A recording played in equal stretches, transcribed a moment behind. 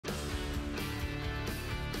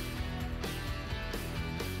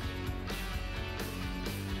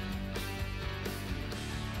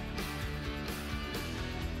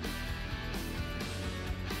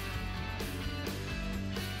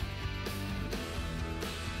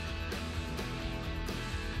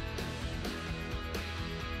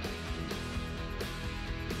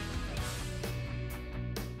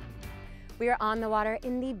We are on the water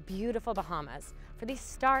in the beautiful Bahamas for the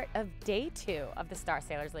start of day 2 of the Star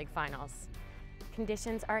Sailors League finals.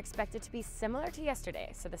 Conditions are expected to be similar to yesterday,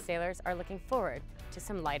 so the sailors are looking forward to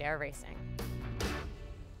some light air racing.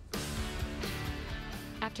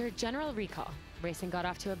 After a general recall, racing got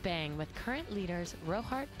off to a bang with current leaders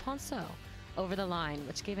Rohart Ponceau over the line,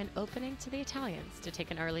 which gave an opening to the Italians to take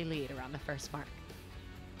an early lead around the first mark.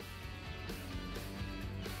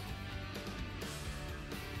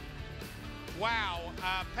 Wow,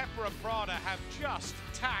 Pepper and Prada have just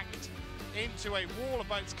tacked into a wall of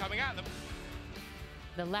boats coming at them.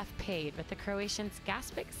 The left paid with the Croatians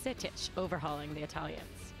Gaspic Sitic overhauling the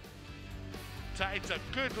Italians. So it's a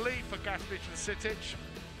good lead for Gaspic and Sitic.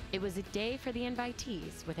 It was a day for the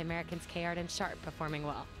invitees, with Americans Kayard and Sharp performing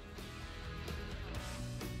well.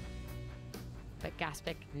 But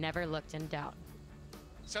Gaspic never looked in doubt.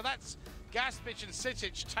 So that's Gaspic and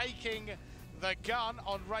Sitic taking the gun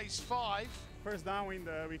on race 5. First downwind,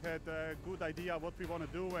 we had a good idea what we want to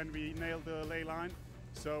do, and we nailed the ley line.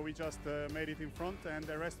 So we just made it in front, and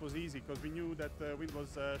the rest was easy because we knew that the wind was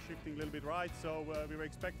shifting a little bit right. So we were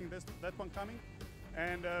expecting that one coming,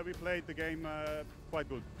 and we played the game quite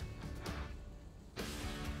good.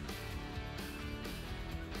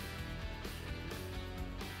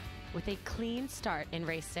 With a clean start in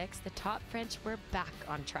race 6, the top French were back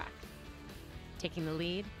on track, taking the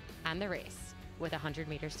lead and the race with 100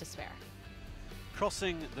 meters to spare.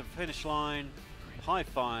 Crossing the finish line, high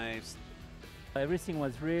fives. Everything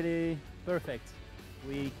was really perfect.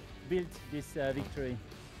 We built this victory,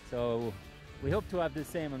 so we hope to have the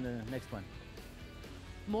same on the next one.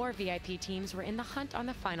 More VIP teams were in the hunt on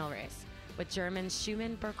the final race, with Germans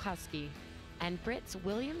Schumann Burkowski and Brits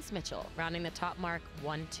Williams Mitchell rounding the top mark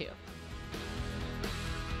 1-2.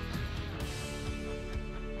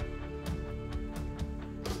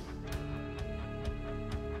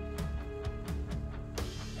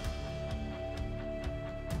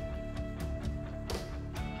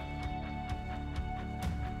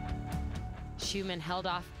 Schumann held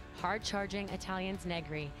off hard-charging Italians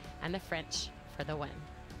Negri and the French for the win.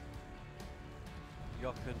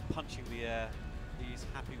 Jochen punching the air, he's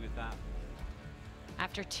happy with that.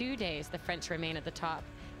 After 2 days, the French remain at the top,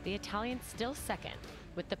 the Italians still second,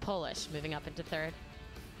 with the Polish moving up into third.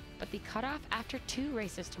 But the cutoff after 2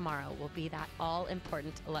 races tomorrow will be that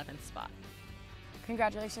all-important 11th spot.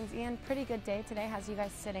 Congratulations, Ian. Pretty good day today, has you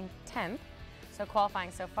guys sitting 10th. So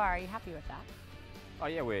qualifying so far, are you happy with that? Oh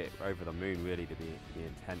yeah, we're over the moon really to be in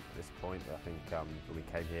 10th at this point. But I think when we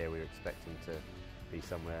came here, we were expecting to be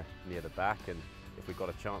somewhere near the back, and if we got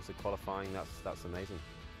a chance at qualifying, that's amazing.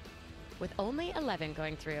 With only 11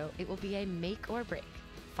 going through, it will be a make or break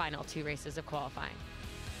final 2 races of qualifying.